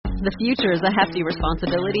The future is a hefty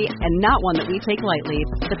responsibility and not one that we take lightly.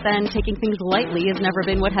 But then taking things lightly has never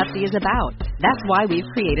been what Hefty is about. That's why we've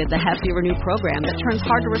created the Hefty Renew program that turns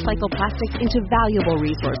hard-to-recycle plastics into valuable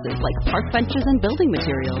resources like park benches and building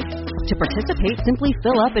materials. To participate, simply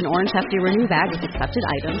fill up an orange Hefty Renew bag with accepted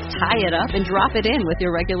items, tie it up, and drop it in with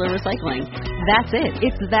your regular recycling. That's it.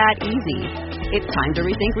 It's that easy. It's time to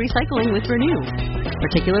rethink recycling with Renew.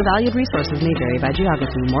 Particular valued resources may vary by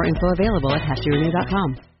geography. More info available at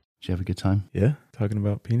heftyrenew.com. Did you have a good time? Yeah, talking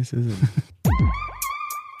about penises.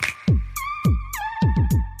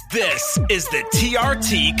 This is the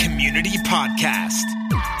TRT Community Podcast,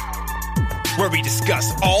 where we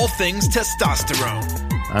discuss all things testosterone.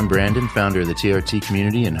 I'm Brandon, founder of the TRT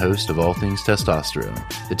Community and host of All Things Testosterone.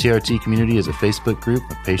 The TRT Community is a Facebook group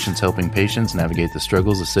of patients helping patients navigate the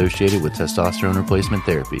struggles associated with testosterone replacement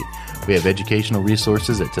therapy. We have educational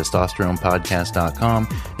resources at testosteronepodcast.com,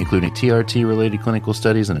 including TRT-related clinical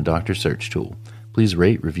studies and a doctor search tool. Please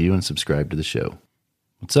rate, review, and subscribe to the show.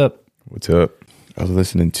 What's up? What's up? I was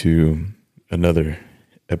listening to another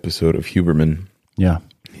episode of Huberman. Yeah.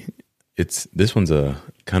 This one's a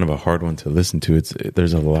kind of a hard one to listen to.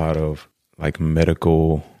 There's a lot of like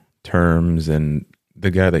medical terms, and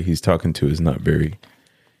the guy that he's talking to is not very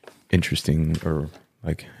interesting, or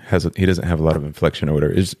like he doesn't have a lot of inflection or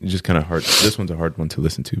whatever. It's just kind of hard. This one's a hard one to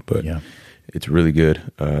listen to, but yeah, it's really good.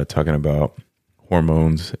 Talking about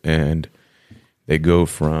hormones, and they go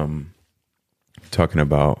from talking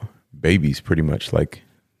about babies pretty much like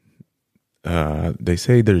they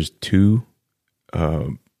say there's two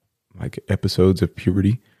like episodes of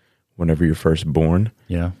puberty whenever you're first born.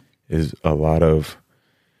 Yeah. Is a lot of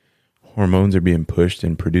hormones are being pushed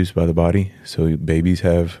and produced by the body. So babies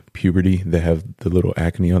have puberty. They have the little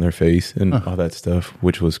acne on their face and all that stuff,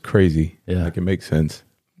 which was crazy. Yeah. Like it makes sense.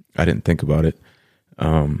 I didn't think about it.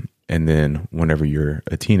 And then whenever you're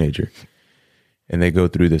a teenager and they go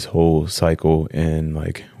through this whole cycle and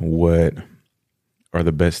like what are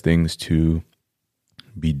the best things to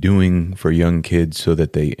be doing for young kids so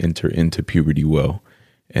that they enter into puberty well,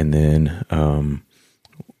 and then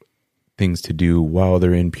things to do while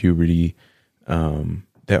they're in puberty.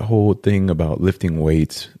 That whole thing about lifting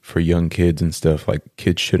weights for young kids and stuff, like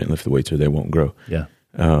kids shouldn't lift the weights or they won't grow. Yeah.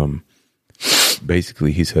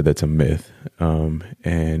 Basically, he said that's a myth,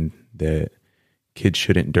 and that kids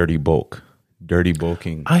shouldn't dirty bulk. Dirty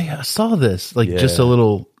bulking. I saw this, like just a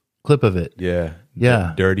little clip of it. Yeah.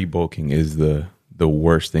 Yeah. Dirty bulking is the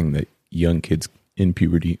worst thing that young kids in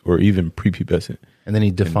puberty or even prepubescent. And then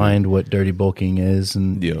he defined what dirty bulking is.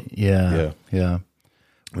 And yeah. Do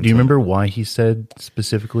you remember why he said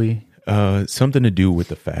specifically? Something to do with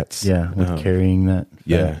the fats. Yeah. With carrying that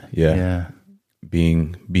fat. Yeah.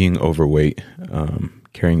 Being overweight,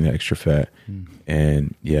 carrying the extra fat.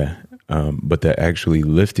 And but that actually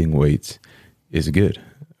lifting weights is good.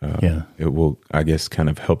 It will, I guess, kind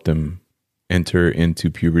of help them enter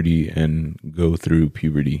into puberty and go through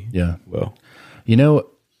puberty. Yeah. Well, you know,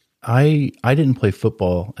 I didn't play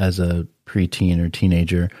football as a preteen or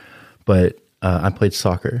teenager, but I played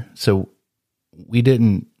soccer. So we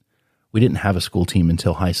didn't have a school team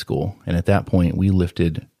until high school. And at that point we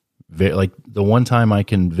lifted like the one time I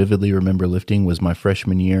can vividly remember lifting was my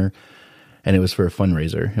freshman year. And it was for a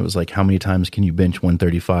fundraiser. It was like, how many times can you bench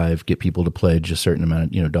 135, get people to pledge a certain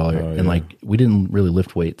amount of, dollar. And like, we didn't really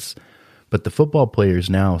lift weights. But the football players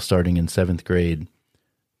now, starting in 7th grade,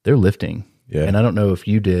 they're lifting. Yeah. And I don't know if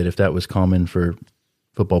you did, if that was common for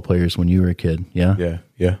football players when you were a kid. Yeah.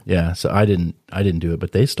 Yeah. Yeah. So I didn't do it,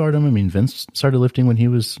 but they started them. I mean, Vince started lifting when he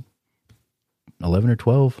was 11 or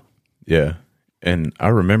 12. Yeah. And I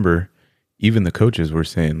remember even the coaches were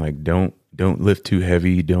saying like, don't lift too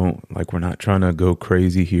heavy. We're not trying to go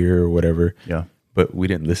crazy here or whatever. Yeah. But we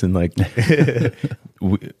didn't listen. Like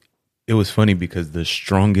it was funny because the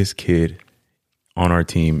strongest kid on our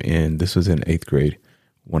team, and this was in 8th grade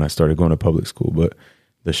when I started going to public school, but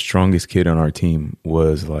the strongest kid on our team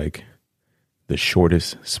was like the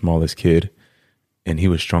shortest, smallest kid. And he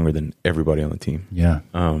was stronger than everybody on the team. Yeah.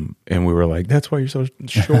 And we were like, that's why you're so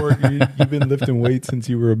short. You've been lifting weights since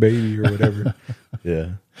you were a baby or whatever.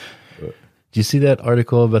 Yeah. But. Do you see that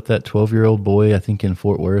article about that 12-year-old boy, I think in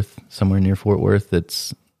Fort Worth, somewhere near Fort Worth,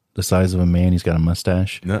 that's the size of a man? He's got a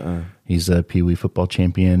mustache. He's a Pee Wee football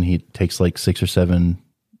champion. He takes like 6 or 7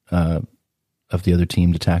 of the other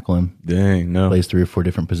team to tackle him. Dang, no. Plays 3 or 4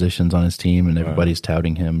 different positions on his team, and everybody's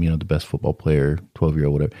touting him, the best football player,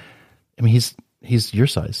 12-year-old, whatever. I mean, he's your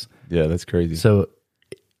size. Yeah, that's crazy. So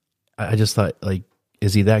I just thought, like,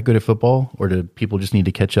 is he that good at football, or do people just need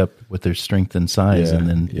to catch up with their strength and size? And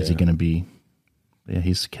then is he going to be Yeah,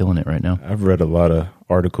 he's killing it right now. I've read a lot of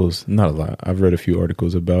articles, not a lot. I've read a few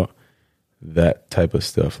articles about that type of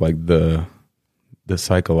stuff, like the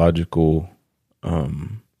psychological,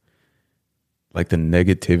 like the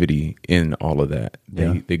negativity in all of that.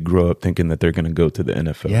 They grow up thinking that they're going to go to the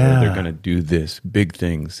NFL, or they're going to do this big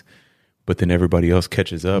things, but then everybody else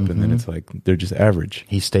catches up, and then it's like they're just average.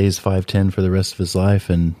 He stays 5'10" for the rest of his life,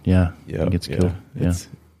 and he gets killed.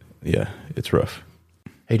 It's rough.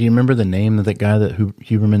 Hey, do you remember the name of that guy that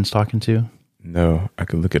Huberman's talking to? No, I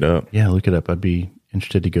could look it up. Yeah, look it up. I'd be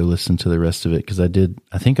interested to go listen to the rest of it, because I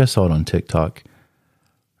think I saw it on TikTok,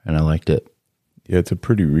 and I liked it. Yeah, it's a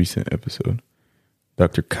pretty recent episode.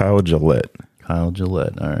 Dr. Kyle Gillette. All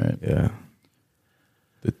right. Yeah.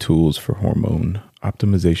 The tools for hormone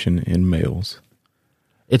optimization in males.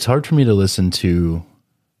 It's hard for me to listen to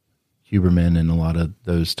Huberman and a lot of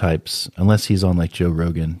those types, unless he's on like Joe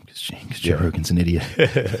Rogan, because Joe Rogan's an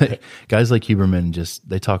idiot. Guys like Huberman,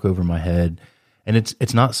 they talk over my head, and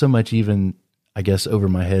it's not so much even, I guess, over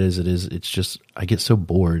my head as it is. It's just I get so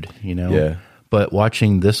bored, Yeah. But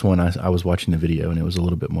watching this one, I was watching the video, and it was a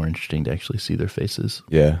little bit more interesting to actually see their faces.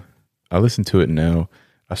 Yeah, I listen to it now.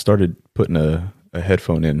 I started putting a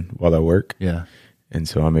headphone in while I work. Yeah. And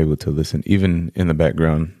so I'm able to listen, even in the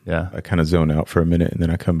background. Yeah. I kind of zone out for a minute, and then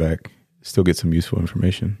I come back. Still get some useful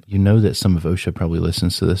information. You know that some of OSHA probably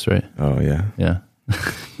listens to this, right? Oh, yeah. Yeah.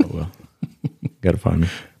 Oh, well. Got to find me.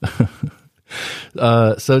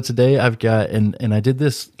 So today I've got, and I did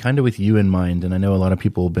this kind of with you in mind, and I know a lot of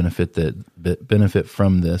people benefit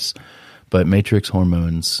from this, but Matrix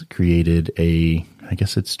Hormones created I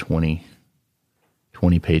guess it's 20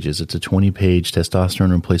 pages. It's a 20-page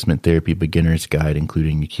testosterone replacement therapy beginner's guide,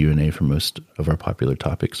 including a Q&A for most of our popular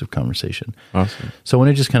topics of conversation. Awesome. So I want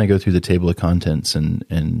to just kind of go through the table of contents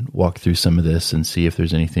and walk through some of this and see if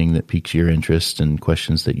there's anything that piques your interest and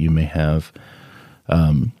questions that you may have.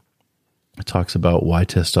 It talks about why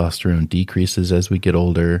testosterone decreases as we get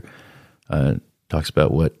older. Talks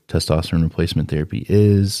about what testosterone replacement therapy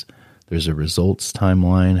is. There's a results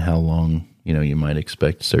timeline, how long you might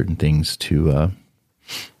expect certain things to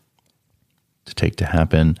take to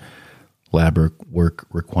happen, lab work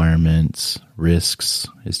requirements, risks.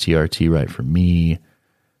 Is TRT right for me?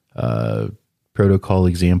 Protocol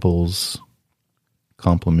examples,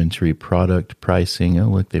 complementary product pricing. Oh,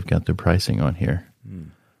 look, they've got their pricing on here.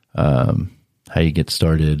 How you get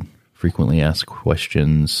started, frequently asked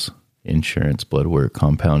questions, insurance, blood work,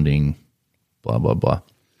 compounding, blah, blah, blah.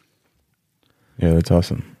 Yeah, that's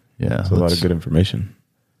awesome. Yeah. That's a lot of good information.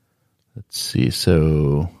 Let's see.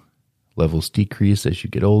 So levels decrease as you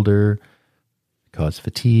get older, cause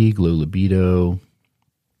fatigue, low libido,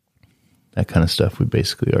 that kind of stuff we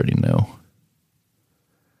basically already know.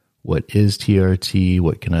 What is TRT?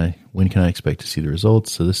 When can I expect to see the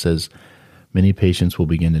results? So this says many patients will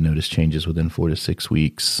begin to notice changes within 4 to 6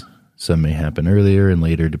 weeks. Some may happen earlier and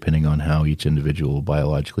later, depending on how each individual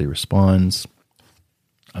biologically responds.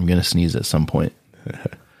 I'm going to sneeze at some point.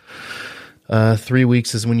 3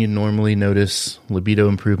 weeks is when you normally notice libido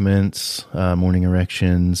improvements, morning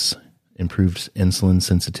erections, improved insulin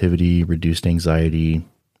sensitivity, reduced anxiety,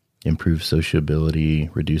 improved sociability,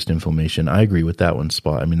 reduced inflammation. I agree with that one,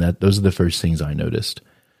 Spot. I mean, those are the first things I noticed.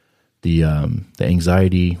 The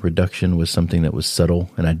anxiety reduction was something that was subtle,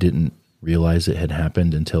 and I didn't realize it had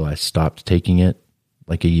happened until I stopped taking it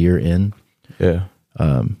like a year in. Yeah.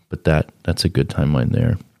 But that's a good timeline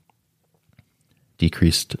there.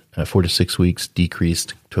 Decreased 4 to 6 weeks,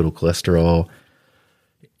 decreased total cholesterol,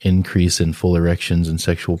 increase in full erections and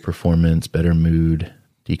sexual performance, better mood,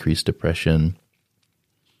 decreased depression.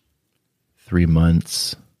 3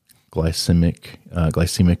 months,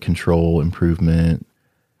 glycemic control improvement,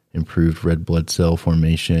 improved red blood cell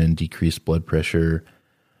formation, decreased blood pressure.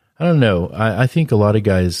 I don't know. I think a lot of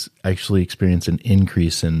guys actually experience an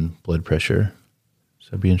increase in blood pressure. So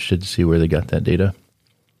I'd be interested to see where they got that data.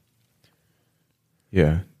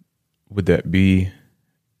 Yeah. Would that be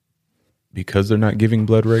because they're not giving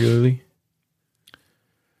blood regularly?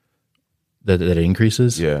 That it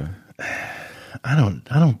increases? Yeah. I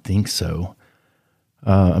don't think so.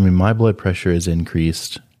 I mean, my blood pressure is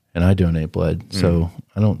increased, and I donate blood, so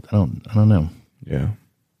I don't know. Yeah.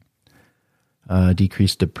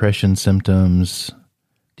 Decreased depression symptoms,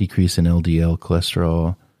 decrease in LDL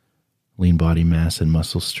cholesterol, lean body mass and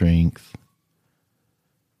muscle strength.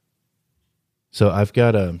 So I've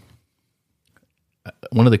got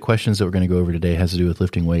one of the questions that we're going to go over today has to do with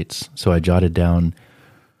lifting weights. So I jotted down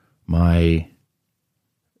my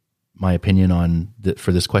opinion on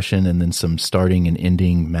for this question, and then some starting and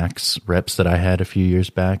ending max reps that I had a few years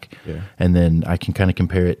back. Yeah. And then I can kind of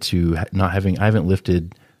compare it to I haven't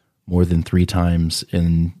lifted more than 3 times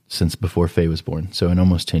since before Faye was born. So in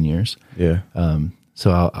almost 10 years. Yeah.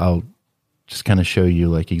 So I'll just kind of show you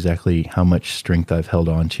like exactly how much strength I've held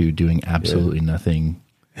on to doing absolutely nothing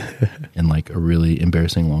in like a really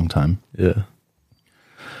embarrassing long time. Yeah.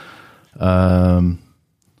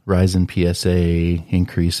 Rise in PSA,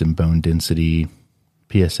 increase in bone density.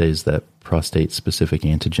 PSA is that prostate specific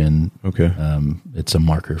antigen. Okay. It's a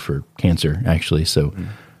marker for cancer actually. So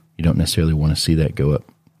you don't necessarily want to see that go up.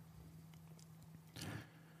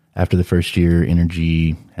 After the first year,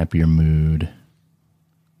 energy, happier mood,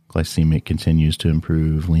 glycemic continues to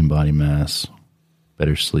improve, lean body mass,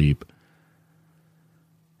 better sleep,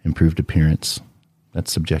 improved appearance.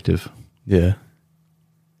 That's subjective. Yeah.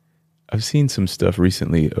 I've seen some stuff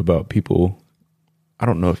recently about people. I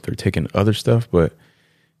don't know if they're taking other stuff, but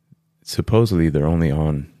supposedly they're only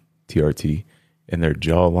on TRT and their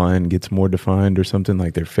jawline gets more defined or something,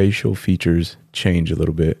 like their facial features change a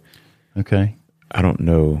little bit. Okay. I don't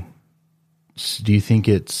know. Do you think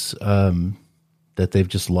it's that they've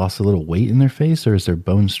just lost a little weight in their face, or is their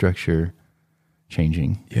bone structure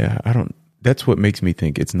changing? Yeah, that's what makes me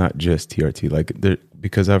think it's not just TRT. Like,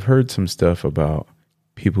 because I've heard some stuff about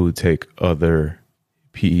people who take other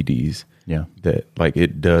PEDs. Yeah. That like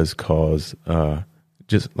it does cause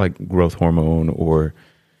just like growth hormone or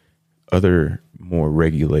other more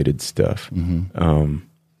regulated stuff. Mm-hmm.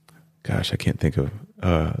 Gosh, I can't think of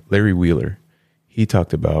Larry Wheeler. He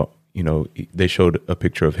talked about, they showed a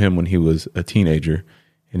picture of him when he was a teenager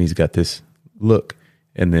and he's got this look.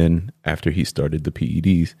 And then after he started the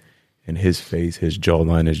PEDs and his face, his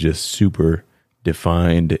jawline is just super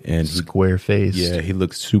defined and square face. Yeah. He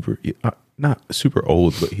looks super, not super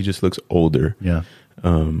old, but he just looks older. Yeah.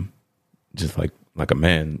 Just like a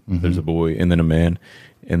man. Mm-hmm. There's a boy and then a man.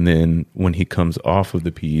 And then when he comes off of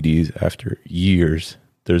the PEDs after years,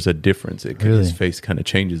 there's a difference. His face kind of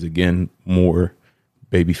changes again, more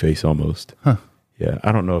baby face almost. Huh. Yeah.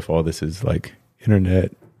 I don't know if all this is like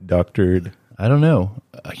internet doctored. I don't know.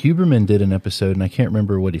 Huberman did an episode, and I can't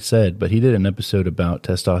remember what he said, but he did an episode about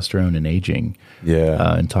testosterone and aging.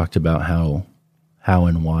 Yeah. And talked about how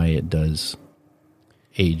and why it does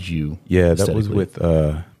age you. Yeah, that was with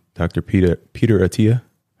Dr. Peter Attia.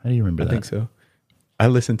 How do you remember that? I think so. I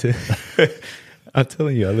listened to, I'm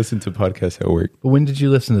telling you, I listened to podcasts at work. But when did you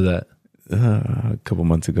listen to that? A couple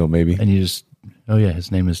months ago, maybe. And you just,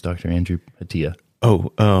 his name is Dr. Andrew Attia.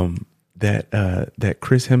 Oh, that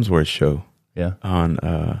Chris Hemsworth show. Yeah.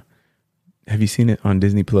 On, have you seen it on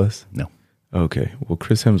Disney Plus? No. Okay. Well,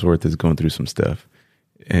 Chris Hemsworth is going through some stuff,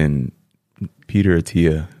 and Dr. Peter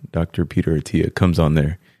Attia comes on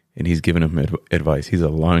there, and he's giving him advice. He's a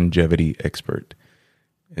longevity expert.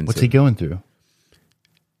 And what's he going through?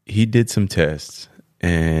 He did some tests,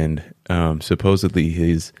 and supposedly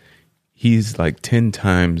he's like 10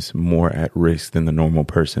 times more at risk than the normal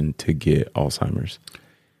person to get Alzheimer's.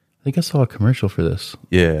 I think I saw a commercial for this.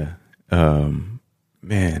 Yeah.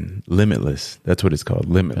 Man, Limitless. That's what it's called.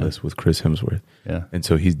 Limitless with Chris Hemsworth. Yeah. And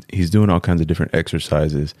so he's doing all kinds of different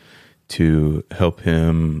exercises to help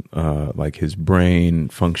him, like his brain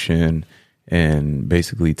function and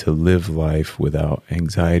basically to live life without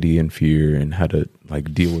anxiety and fear and how to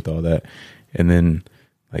like deal with all that. And then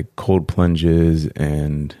like cold plunges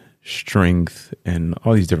and strength and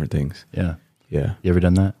all these different things. Yeah. Yeah. You ever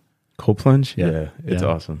done that? Cold plunge? Yeah. It's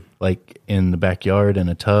awesome. Like in the backyard in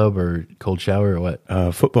a tub or cold shower or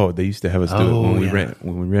what? Football, they used to have us do it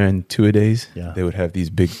when we ran 2-a-days. Yeah. They would have these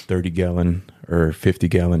big 30-gallon or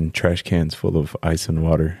 50-gallon trash cans full of ice and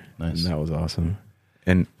water. Nice. And that was awesome.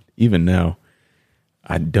 And even now,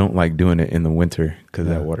 I don't like doing it in the winter because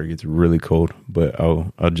that water gets really cold, but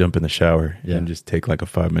I'll jump in the shower and just take like a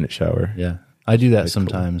 5-minute shower. Yeah. I do that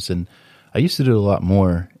sometimes. Cool. And I used to do it a lot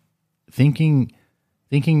more. Thinking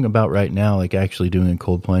about right now, like actually doing a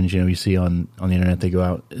cold plunge, you see on the internet, they go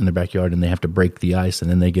out in their backyard and they have to break the ice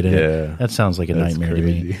and then they get in it. That sounds like a nightmare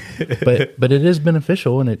crazy. to me. But it is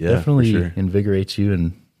beneficial and it definitely invigorates you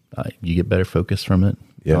and you get better focus from it.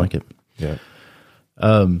 Yeah. I like it. Yeah.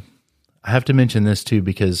 I have to mention this too,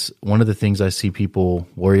 because one of the things I see people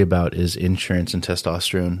worry about is insurance and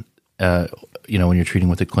testosterone, when you're treating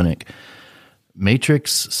with a clinic.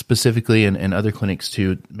 Matrix specifically and other clinics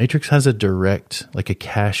too, Matrix has a direct, like a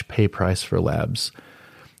cash pay price for labs.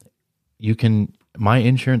 My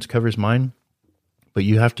insurance covers mine, but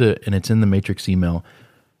you have to, and it's in the Matrix email.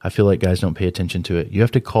 I feel like guys don't pay attention to it. You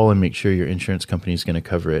have to call and make sure your insurance company is going to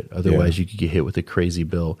cover it. Otherwise you could get hit with a crazy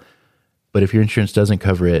bill. But if your insurance doesn't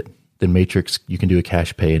cover it, then Matrix, you can do a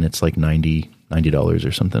cash pay and it's like $90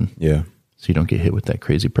 or something. Yeah. So you don't get hit with that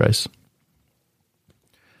crazy price.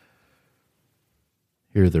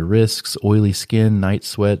 Here are the risks: oily skin, night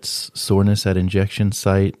sweats, soreness at injection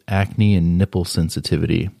site, acne, and nipple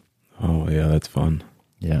sensitivity. Oh, yeah, that's fun.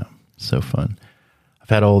 Yeah, so fun. I've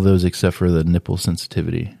had all those except for the nipple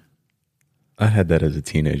sensitivity. I had that as a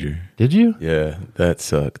teenager. Did you? Yeah, that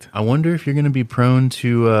sucked. I wonder if you're going to be prone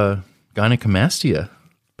to gynecomastia.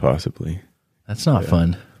 Possibly. That's not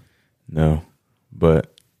fun. No.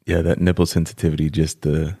 But yeah, that nipple sensitivity,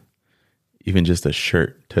 even just a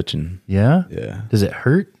shirt touching. Yeah? Yeah. Does it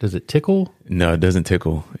hurt? Does it tickle? No, it doesn't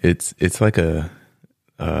tickle. It's like a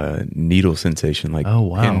needle sensation, like Oh,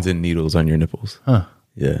 wow. pins and needles on your nipples. Huh.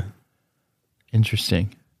 Yeah.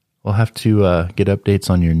 Interesting. We'll have to get updates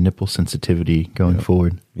on your nipple sensitivity going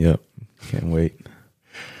forward. Yep. Can't wait.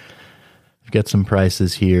 I've got some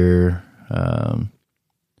prices here.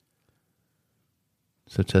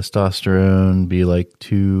 So testosterone be like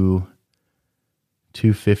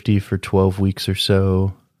 $250 for 12 weeks or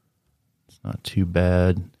so. It's not too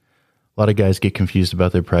bad. A lot of guys get confused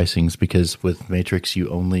about their pricings because with Matrix you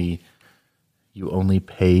only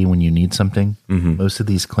pay when you need something. Mm-hmm. Most of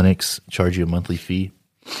these clinics charge you a monthly fee.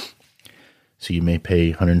 So you may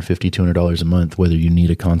pay $150, $200 a month whether you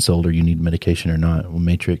need a consult or you need medication or not. Well,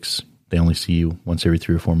 Matrix, they only see you once every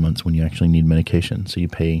 3 or 4 months when you actually need medication. So you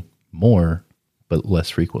pay more but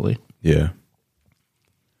less frequently. Yeah.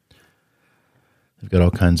 They've got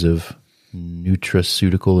all kinds of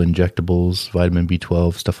nutraceutical injectables, vitamin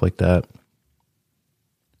B12, stuff like that.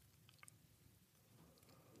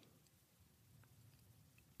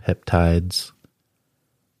 Peptides.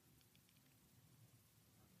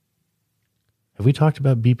 Have we talked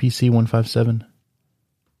about BPC 157?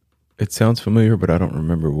 It sounds familiar, but I don't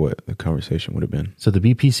remember what the conversation would have been. So the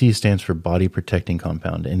BPC stands for body protecting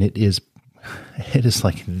compound, and it is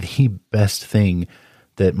like the best thing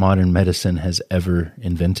that modern medicine has ever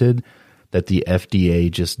invented that the FDA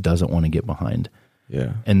just doesn't want to get behind.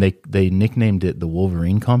 Yeah. And they nicknamed it the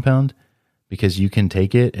Wolverine compound because you can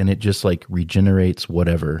take it and it just like regenerates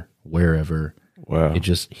whatever, wherever. Wow. It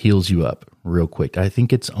just heals you up real quick. I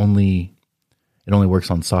think it only works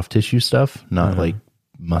on soft tissue stuff, not like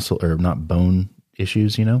muscle or not bone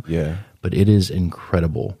issues, you know? Yeah. But it is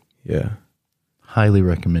incredible. Yeah. Highly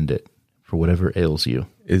recommend it for whatever ails you.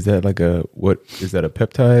 Is that like is that a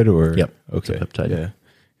peptide or? Yep. Okay. It's a peptide. Yeah.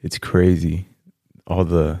 It's crazy. All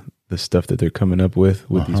the stuff that they're coming up with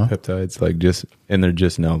these peptides, and they're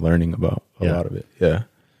just now learning about a lot of it. Yeah.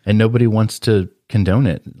 And nobody wants to condone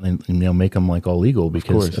it and make them like all legal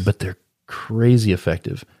but they're crazy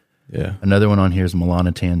effective. Yeah. Another one on here is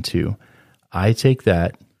Melanotan 2. I take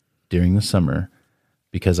that during the summer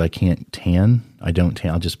because I can't tan. I don't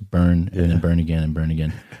tan. I'll just burn and then burn again and burn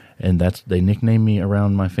again. And they nickname me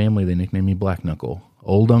around my family. They nickname me Black Knuckle,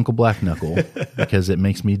 old Uncle Black Knuckle, because it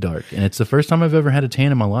makes me dark. And it's the first time I've ever had a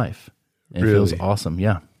tan in my life. And It feels awesome.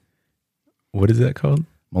 Yeah. What is that called?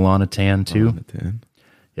 Melanotan 2. Melanotan.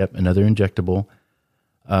 Yep. Another injectable.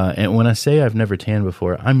 And when I say I've never tanned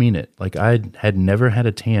before, I mean it. Like I had never had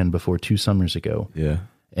a tan before 2 summers ago. Yeah.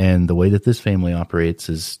 And the way that this family operates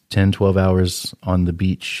is 10, 12 hours on the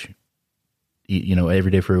beach,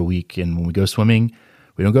 every day for a week. And when we go swimming,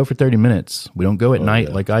 we don't go for 30 minutes. We don't go at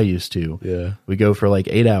night like I used to. Yeah. We go for like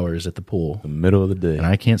 8 hours at the pool. The middle of the day. And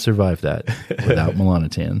I can't survive that without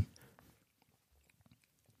Melanotan.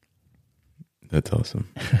 That's awesome.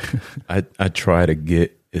 I try to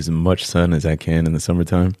get as much sun as I can in the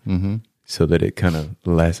summertime so that it kind of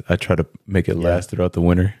lasts. I try to make it last throughout the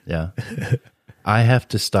winter. Yeah. I have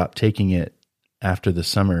to stop taking it after the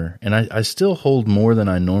summer, and I still hold more than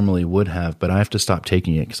I normally would have, but I have to stop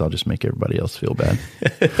taking it because I'll just make everybody else feel bad.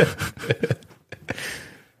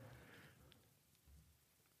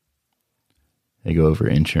 They go over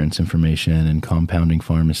insurance information and compounding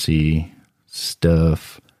pharmacy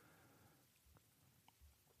stuff.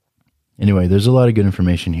 Anyway, there's a lot of good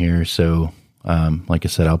information here. So, like I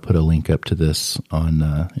said, I'll put a link up to this in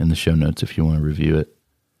the show notes if you want to review it.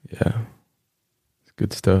 Yeah. It's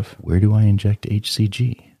good stuff. Where do I inject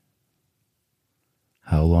HCG?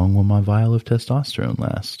 How long will my vial of testosterone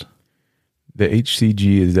last? The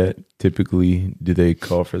HCG, is that typically, do they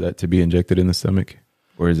call for that to be injected in the stomach?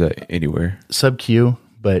 Or is that anywhere? Sub-Q,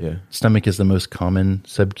 but stomach is the most common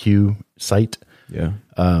sub-Q site. Yeah.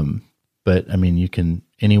 But I mean, you can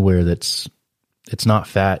anywhere it's not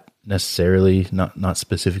fat necessarily, not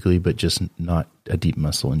specifically, but just not a deep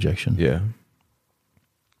muscle injection. Yeah.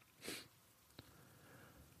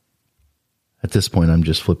 At this point, I'm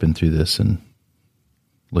just flipping through this and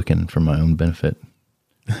looking for my own benefit.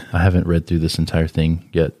 I haven't read through this entire thing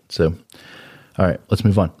yet. So, all right, let's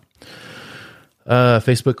move on.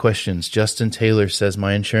 Facebook questions. Justin Taylor says,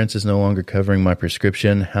 my insurance is no longer covering my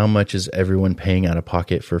prescription. How much is everyone paying out of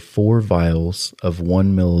pocket for 4 vials of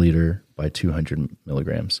 1 milliliter by 200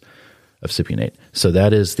 milligrams of Cypionate? So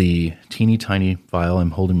that is the teeny tiny vial.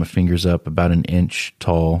 I'm holding my fingers up, about an inch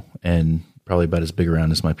tall and probably about as big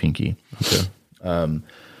around as my pinky. Okay.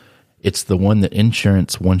 It's the one that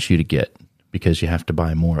insurance wants you to get because you have to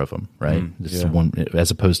buy more of them, right? This is the one,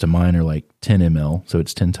 as opposed to mine are like 10 ml, so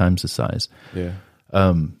it's 10 times the size. Yeah.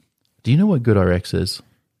 Do you know what GoodRx is?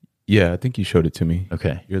 Yeah, I think you showed it to me.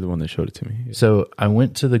 Okay. You're the one that showed it to me. Yeah. So I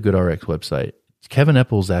went to the GoodRx website. Kevin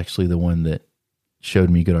Epple's actually the one that showed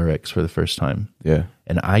me GoodRx for the first time. Yeah.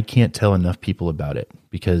 And I can't tell enough people about it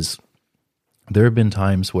because there have been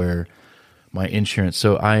times where my insurance,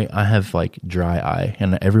 so I have like dry eye,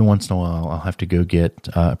 and every once in a while I'll have to go get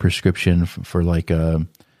a prescription for like a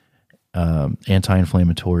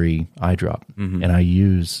anti-inflammatory eye drop. And I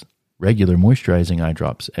use regular moisturizing eye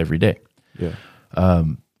drops every day. Yeah.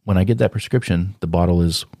 When I get that prescription, the bottle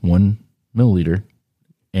is 1 milliliter,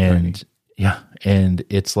 and and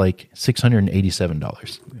it's like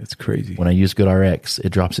 $687. That's crazy. When I use GoodRx, it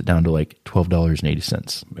drops it down to like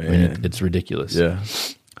 $12.80. I mean, it's ridiculous. Yeah.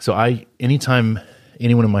 So anytime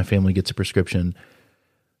anyone in my family gets a prescription,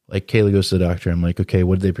 like Kayla goes to the doctor, I'm like, okay,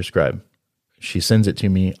 what did they prescribe? She sends it to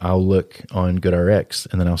me. I'll look on GoodRx,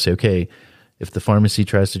 and then I'll say, okay, if the pharmacy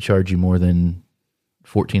tries to charge you more than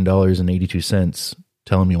 $14.82,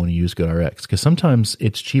 tell them you want to use GoodRx. Because sometimes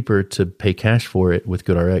it's cheaper to pay cash for it with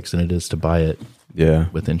GoodRx than it is to buy it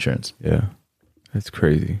with insurance. Yeah. That's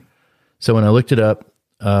crazy. So when I looked it up,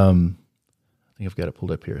 I think I've got it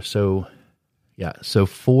pulled up here. So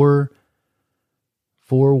four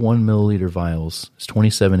 1 milliliter vials is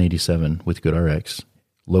 $27.87 with GoodRx,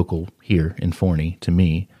 local here in Forney to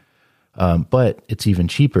me. But it's even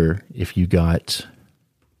cheaper if you got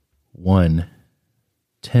 1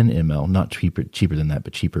 10 ml, not cheaper than that,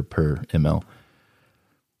 but cheaper per ml.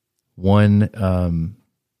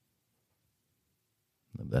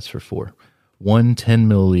 That's for 4. 1 10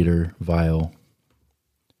 milliliter vial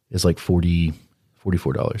is like $44,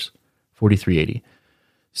 $43.80.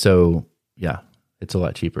 So yeah, it's a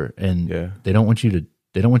lot cheaper, and they don't want you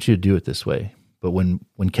to do it this way. But when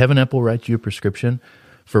Kevin Epple writes you a prescription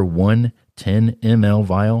for 1 10 ml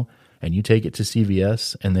vial, and you take it to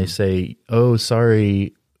CVS and they say, oh,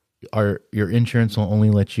 sorry, your insurance will only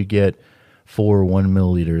let you get 4 1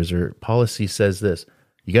 milliliters, or policy says this,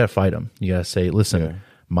 you got to fight them. You got to say, listen,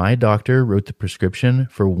 my doctor wrote the prescription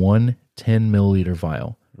for 1 10 milliliter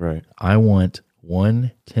vial. Right. I want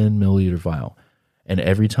 1 10 milliliter vial. And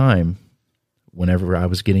every time, whenever I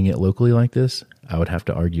was getting it locally like this, I would have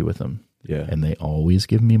to argue with them. Yeah. And they always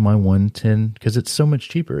give me my 110 because it's so much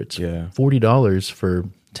cheaper. It's $40 for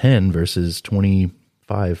 10 versus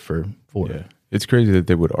 $25 for 4. Yeah. It's crazy that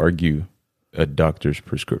they would argue a doctor's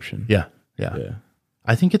prescription. Yeah.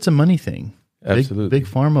 I think it's a money thing. Absolutely. Big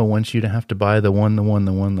Pharma wants you to have to buy the one.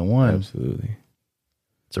 Absolutely.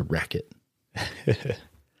 It's a racket.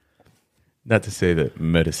 Not to say that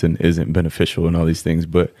medicine isn't beneficial and all these things,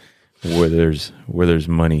 but where there's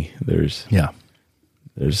money, there's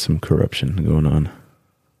some corruption going on.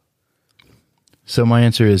 So my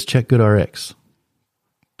answer is check GoodRx.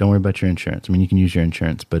 Don't worry about your insurance. I mean, you can use your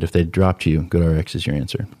insurance, but if they dropped you, GoodRx is your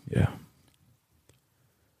answer. Yeah.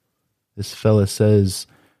 This fella says,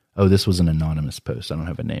 oh, this was an anonymous post. I don't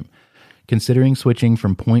have a name. Considering switching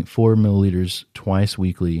from 0.4 milliliters twice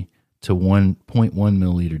weekly to 1.1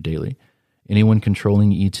 milliliter daily. Anyone controlling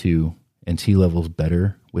E2 and T levels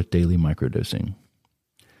better with daily microdosing?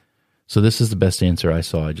 So this is the best answer I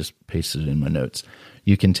saw. I just pasted it in my notes.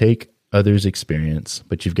 You can take others' experience,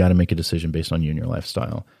 but you've got to make a decision based on you and your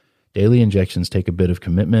lifestyle. Daily injections take a bit of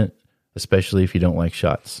commitment, especially if you don't like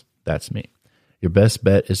shots. That's me. Your best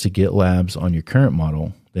bet is to get labs on your current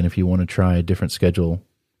model. Then if you want to try a different schedule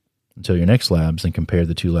until your next labs, then compare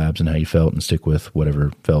the 2 labs and how you felt and stick with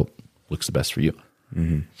whatever felt looks the best for you.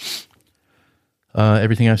 Mm-hmm.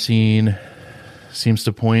 Everything I've seen seems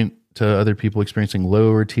to point to other people experiencing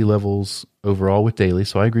lower T levels overall with daily.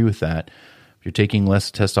 So I agree with that. If you're taking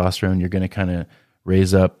less testosterone, you're going to kind of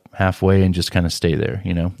raise up halfway and just kind of stay there.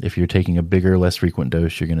 You know, if you're taking a bigger, less frequent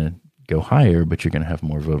dose, you're going to go higher, but you're going to have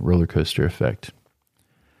more of a roller coaster effect.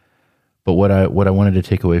 But what I wanted to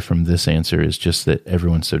take away from this answer is just that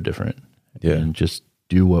everyone's so different. Yeah. And just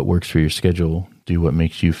do what works for your schedule. Do what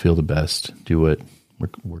makes you feel the best. Do what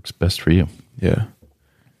works best for you. Yeah.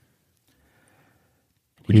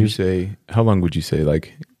 Would you say, how long would you say,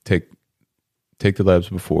 like, take the labs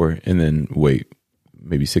before and then wait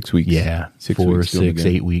maybe 6 weeks? Yeah. 4, 6,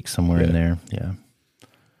 8 weeks, somewhere in there. Yeah.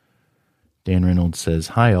 Dan Reynolds says,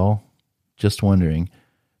 hi all. Just wondering.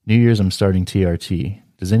 New Year's, I'm starting TRT.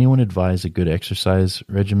 Does anyone advise a good exercise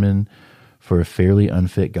regimen for a fairly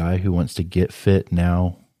unfit guy who wants to get fit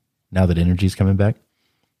now that energy's coming back?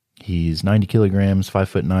 He's 90 kilograms,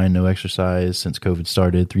 5'9", no exercise since COVID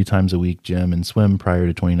started, 3 times a week gym and swim prior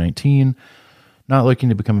to 2019. Not looking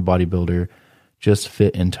to become a bodybuilder, just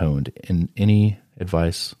fit and toned. And any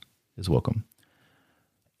advice is welcome.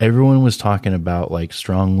 Everyone was talking about like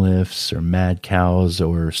strong lifts or mad cows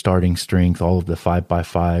or starting strength, all of the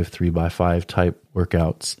 5x5, 3x5 type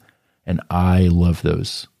workouts. And I love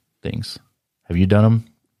those things. Have you done them?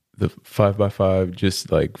 The 5x5,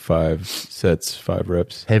 just like 5 sets, 5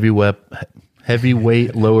 reps. Heavy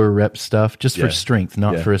weight, lower rep stuff, just Yeah. for strength,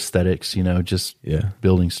 not Yeah. for aesthetics, just Yeah.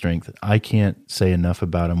 building strength. I can't say enough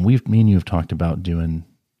about them. Me and you have talked about doing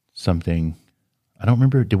something. I don't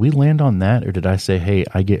remember. Did we land on that, or did I say, hey,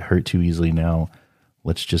 I get hurt too easily now.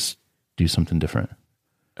 Let's just do something different.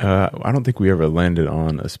 I don't think we ever landed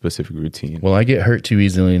on a specific routine. Well, I get hurt too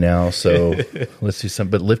easily now, so let's do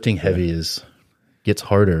something. But lifting heavy gets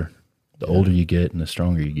harder the older you get and the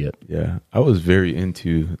stronger you get. Yeah. I was very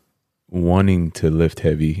into wanting to lift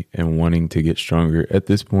heavy and wanting to get stronger. At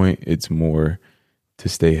this point, it's more to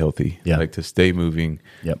stay healthy, like to stay moving.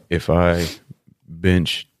 Yep. If I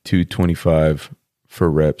bench 225 for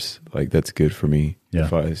reps, like that's good for me. Yeah.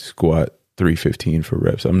 If I squat 315 for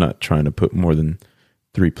reps, I'm not trying to put more than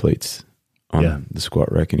 3 plates on the squat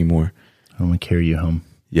rack anymore. I want to carry you home.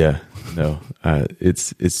 Yeah, no,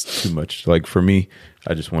 it's too much. Like for me,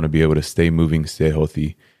 I just want to be able to stay moving, stay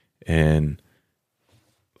healthy, and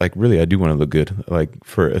like really, I do want to look good. Like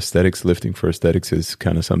for aesthetics, lifting for aesthetics is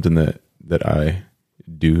kind of something that I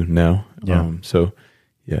do now. Yeah. So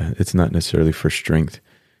yeah, it's not necessarily for strength.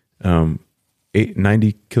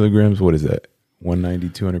 90 kilograms. What is that? 190,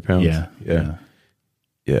 200 pounds.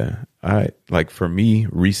 Yeah. I like for me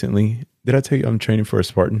recently. Did I tell you I'm training for a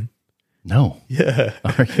Spartan? No. Yeah.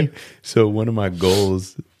 Are you? So one of my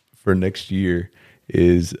goals for next year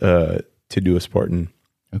is to do a Spartan.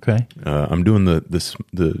 Okay. I'm doing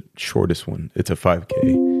the shortest one. It's a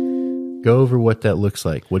 5K. Go over what that looks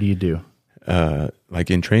like. What do you do?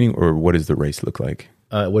 Like in training, or what does the race look like?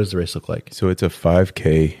 What does the race look like? So it's a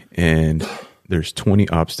 5K, and there's 20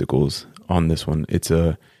 obstacles on this one.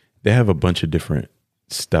 They have a bunch of different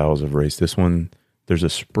styles of race. This one, there's a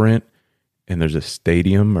sprint, and there's a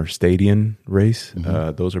stadium race.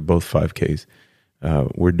 Mm-hmm. Those are both 5Ks.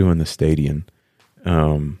 We're doing the stadium.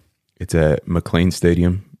 It's at McLean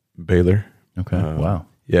Stadium, Baylor. Okay. Wow.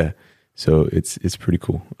 Yeah. So it's pretty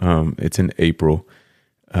cool. It's in April.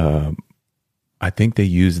 I think they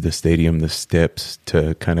use the stadium, the steps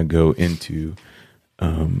to kind of go into,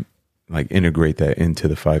 like integrate that into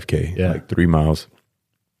the 5K, like 3 miles.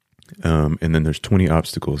 And then there's 20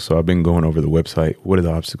 obstacles. So I've been going over the website. What do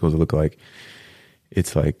the obstacles look like?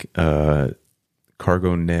 It's like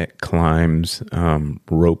cargo net climbs,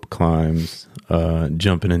 rope climbs,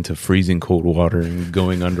 jumping into freezing cold water and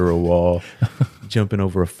going under a wall, jumping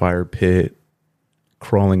over a fire pit,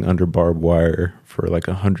 crawling under barbed wire for like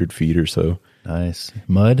 100 feet or so. Nice.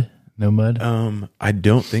 Mud? No mud? I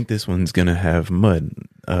don't think this one's gonna have mud.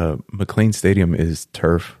 McLean Stadium is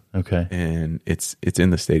turf. Okay. And it's in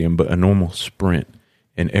the stadium, but a normal sprint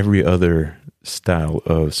and every other style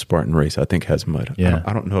of Spartan race, I think, has mud. Yeah.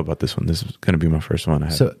 I don't know about this one. This is going to be my first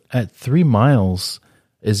one. So at 3 miles,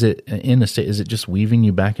 is it in a state? Is it just weaving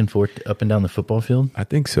you back and forth up and down the football field? I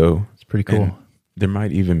think so. It's pretty cool. And there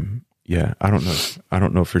might even, I don't know. I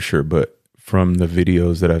don't know for sure, but from the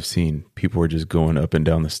videos that I've seen, people were just going up and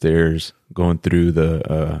down the stairs, going through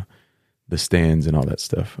the stands and all that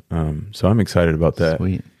stuff. So I'm excited about that.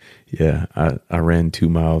 Sweet. Yeah, I ran 2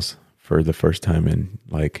 miles for the first time in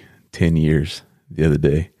like 10 years the other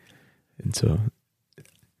day. And so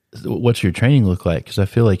what's your training look like? Because I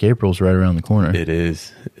feel like April's right around the corner. it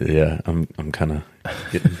is. Yeah, I'm kind of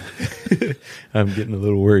getting I'm getting a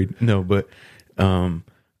little worried. No, but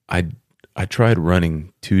I tried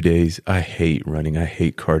running 2 days. I hate running. I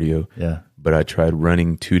hate cardio. Yeah. But I tried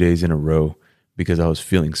running 2 days in a row because I was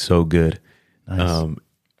feeling so good. Nice.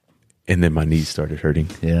 And then my knees started hurting.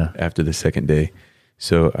 Yeah. After the second day.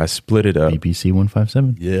 So I split it up. BPC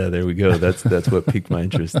 157. Yeah, there we go. That's what piqued my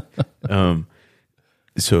interest.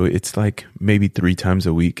 So it's like maybe 3 times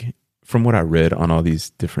a week. From what I read on all these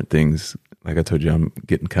different things, like I told you, I'm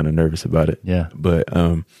getting kind of nervous about it. Yeah. But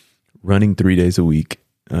running 3 days a week,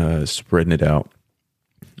 spreading it out,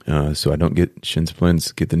 so I don't get shin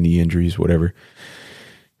splints, get the knee injuries, whatever.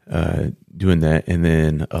 Doing that, and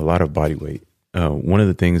then a lot of body weight. One of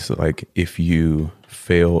the things, like if you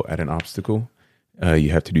fail at an obstacle,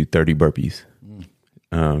 you have to do 30 burpees.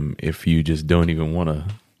 If you just don't even want to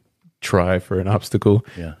try for an obstacle,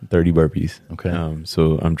 30 burpees. Okay.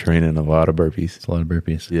 So I'm training a lot of burpees. It's a lot of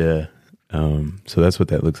burpees. Yeah. So that's what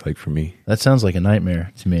that looks like for me. That sounds like a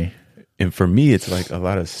nightmare to me. And for me, it's like a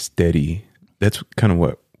lot of steady. That's kind of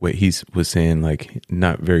what he was saying, like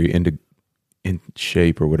not very in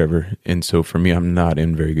shape or whatever. And so for me, I'm not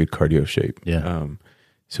in very good cardio shape. Yeah.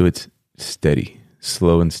 So it's steady,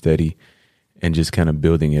 slow and steady, and just kind of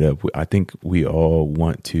building it up. I think we all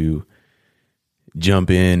want to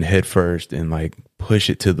jump in head first and like push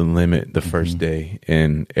it to the limit the first day.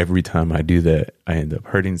 And every time I do that, I end up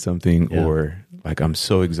hurting something or like I'm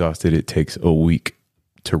so exhausted, it takes a week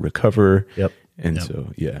to recover. Yep. And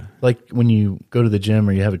so, yeah. Like when you go to the gym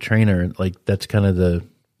or you have a trainer, like that's kind of the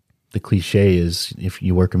cliche is if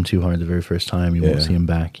you work them too hard the very first time, you won't see them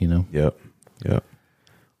back, you know? Yep.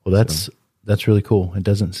 Well, that's really cool. It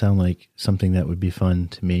doesn't sound like something that would be fun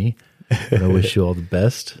to me, but I wish you all the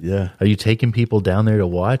best. Yeah. Are you taking people down there to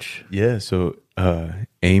watch? Yeah. So,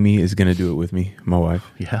 Amy is going to do it with me, my wife.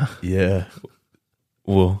 Yeah. Yeah.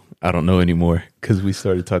 Well, I don't know anymore because we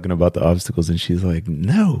started talking about the obstacles and she's like,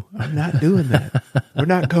 no, I'm not doing that. We're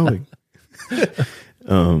not going.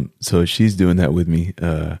 So she's doing that with me.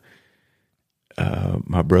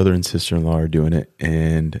 My brother and sister-in-law are doing it.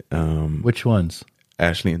 And, Which ones?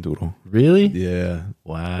 Ashley and Doodle. Really? Yeah.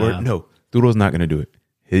 Wow. Or, no, Doodle's not going to do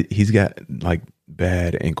it. He's got like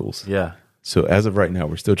bad ankles. Yeah. So as of right now,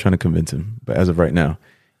 we're still trying to convince him. But as of right now,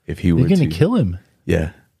 if he were You're going to kill him.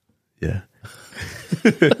 Yeah.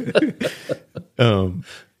 And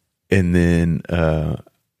then I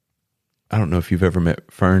don't know if you've ever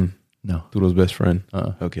met Fern. No. Doodle's best friend.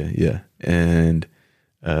 Okay, yeah. And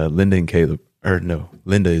Linda and Caleb, or no,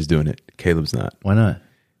 Linda is doing it. Caleb's not. Why not?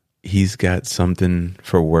 He's got something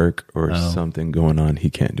for work or something going on. He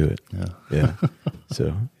can't do it. Yeah.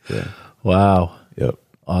 So, yeah. Wow. Yep.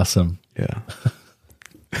 Awesome. Yeah.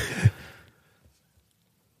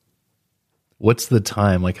 What's the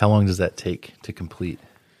time? Like, how long does that take to complete?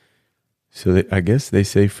 So I guess they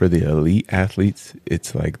say for the elite athletes,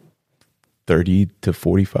 it's like 30 to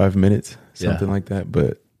 45 minutes, something like that.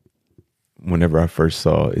 But whenever I first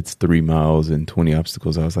saw it's 3 miles and 20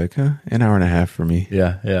 obstacles, I was like, an hour and a half for me.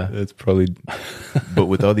 Yeah. That's probably, but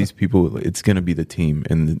with all these people, it's going to be the team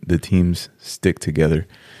and the teams stick together.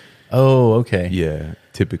 Oh, okay. Yeah,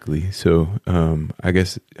 typically. So I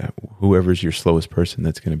guess whoever's your slowest person,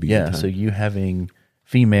 that's going to be your time. So you having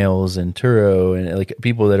females and Turo and like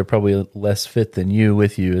people that are probably less fit than you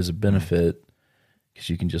with you is a benefit because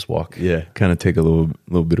you can just walk. Yeah, kind of take a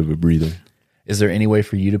little bit of a breather. Is there any way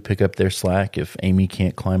for you to pick up their slack if Amy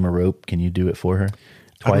can't climb a rope? Can you do it for her?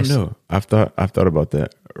 Twice? I don't know. I've thought about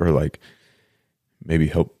that, or like maybe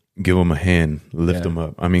help give them a hand, lift them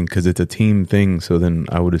up. I mean, because it's a team thing. So then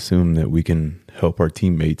I would assume that we can help our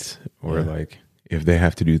teammates, or like if they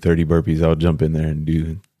have to do 30 burpees, I'll jump in there and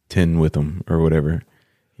do 10 with them or whatever.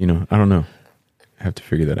 You know, I don't know. I have to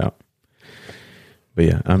figure that out. But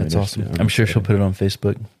yeah, that's awesome. I'm sure she'll put it on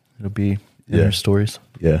Facebook. It'll be in her stories.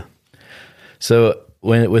 Yeah. So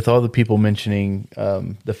with all the people mentioning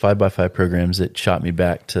the 5x5 programs, it shot me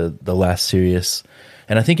back to the last serious,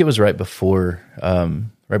 and I think it was right before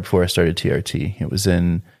I started TRT. It was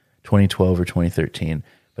in 2012 or 2013.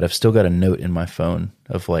 But I've still got a note in my phone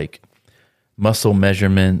of like muscle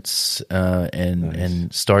measurements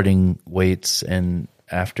and starting weights and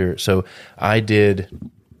after. So I did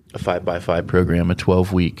a 5x5 program, a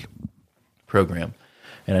 12-week program.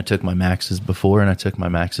 And I took my maxes before and I took my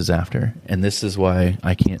maxes after. And this is why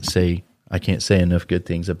I can't say enough good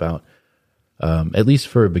things about, at least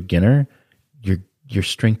for a beginner, your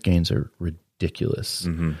strength gains are ridiculous.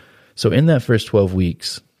 Mm-hmm. So in that first 12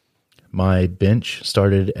 weeks, my bench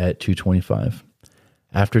started at 225.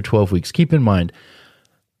 After 12 weeks, keep in mind,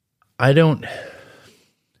 it's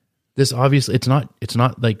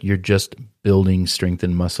not like you're just building strength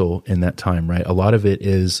and muscle in that time, right? A lot of it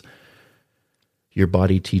is your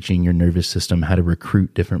body teaching your nervous system how to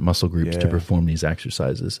recruit different muscle groups to perform these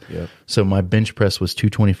exercises. Yep. So my bench press was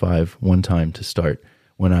 225 one time to start.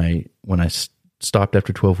 When I stopped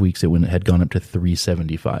after 12 weeks, it had gone up to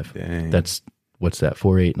 375. Dang. That's, what's that,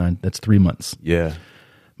 4, 8, 9? That's 3 months. Yeah.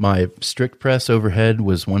 My strict press overhead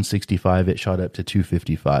was 165. It shot up to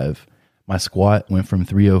 255. My squat went from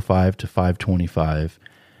 305 to 525.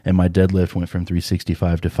 And my deadlift went from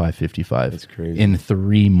 365 to 555. That's crazy. In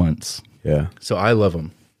 3 months. Yeah. So I love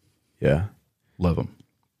them. Yeah. Love them.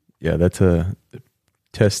 Yeah, that's a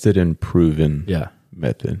tested and proven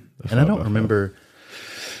method. And I don't remember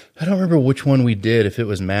which one we did, if it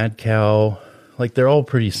was Mad Cow. Like, they're all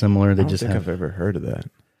pretty similar. I don't think I've ever heard of that.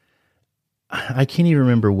 I can't even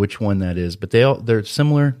remember which one that is, but they're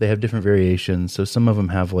similar. They have different variations. So some of them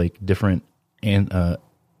have like different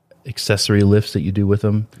accessory lifts that you do with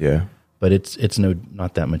them. Yeah. But it's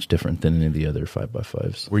not that much different than any of the other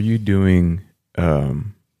 5x5s. Were you doing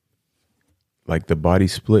like the body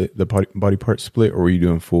split, the body part split, or were you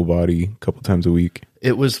doing full body a couple times a week?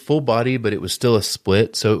 It was full body, but it was still a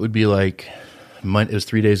split. So it would be like, it was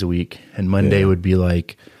 3 days a week, and Monday would be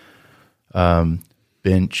like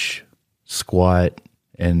bench, squat,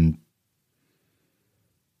 and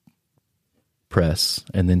press,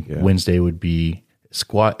 and then Wednesday would be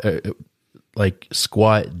squat,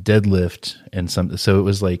 deadlift, and something. So it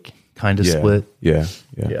was like kind of split. Yeah.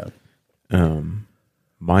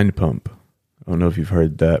 Mind Pump. I don't know if you've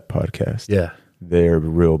heard that podcast. Yeah. They're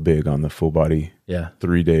real big on the full body. Yeah.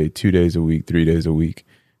 2 days a week, 3 days a week,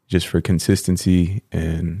 just for consistency.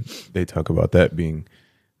 And they talk about that being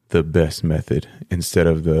the best method instead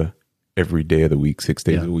of the every day of the week, 6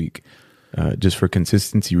 days a week, just for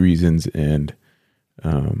consistency reasons. And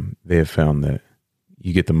they have found that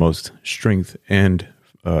you get the most strength and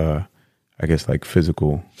I guess like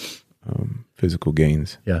physical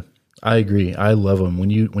gains. Yeah. I agree. I love them. When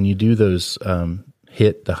you do those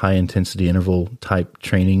hit the high intensity interval type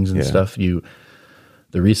trainings and stuff, the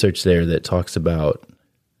research there that talks about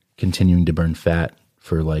continuing to burn fat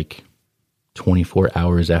for like 24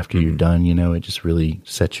 hours after you're done, it just really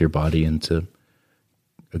sets your body into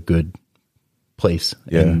a good place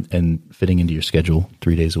and fitting into your schedule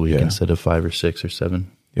 3 days a week instead of 5 or 6 or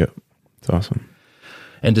 7. Yeah. It's awesome.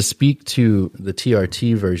 And to speak to the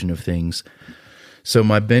TRT version of things, so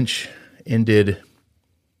my bench ended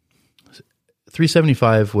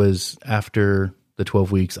 375 was after the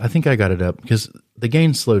 12 weeks. I think I got it up because the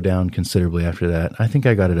gains slowed down considerably after that. I think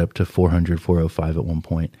I got it up to 400, 405 at one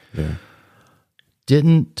point. Yeah.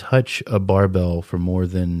 Didn't touch a barbell for more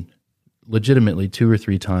than legitimately 2 or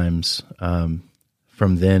 3 times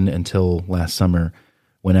from then until last summer.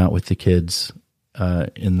 Went out with the kids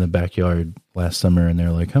in the backyard last summer, and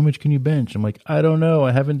they're like, how much can you bench? I'm like, I don't know.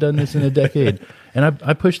 I haven't done this in a decade. And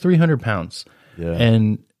I pushed 300 pounds. Yeah.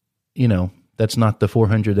 And, that's not the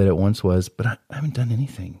 400 that it once was, but I haven't done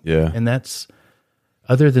anything. Yeah. And that's,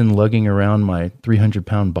 other than lugging around my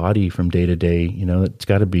 300-pound body from day to day, it's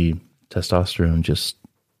got to be testosterone just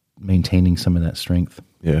maintaining some of that strength.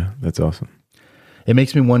 Yeah, that's awesome. It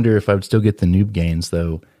makes me wonder if I would still get the noob gains,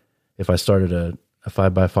 though, if I started a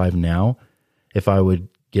 5x5 now, if I would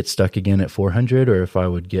get stuck again at 400, or if I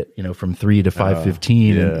would get, from 3 to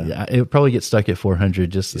 515. And it would probably get stuck at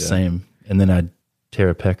 400 just the same. And then I'd tear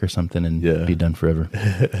a pec or something and be done forever.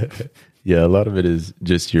 Yeah, a lot of it is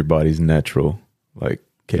just your body's natural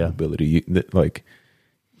capability. Like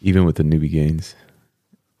even with the newbie gains,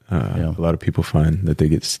 a lot of people find that they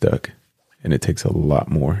get stuck, and it takes a lot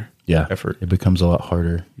more effort. It becomes a lot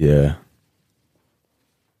harder. Yeah.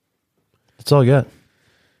 That's all I got.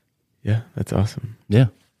 Yeah, that's awesome. Yeah.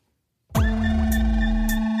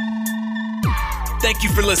 Thank you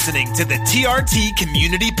for listening to the TRT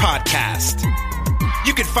Community Podcast.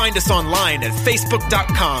 You can find us online at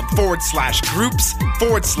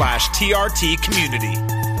facebook.com/groups/TRT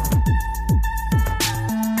Community.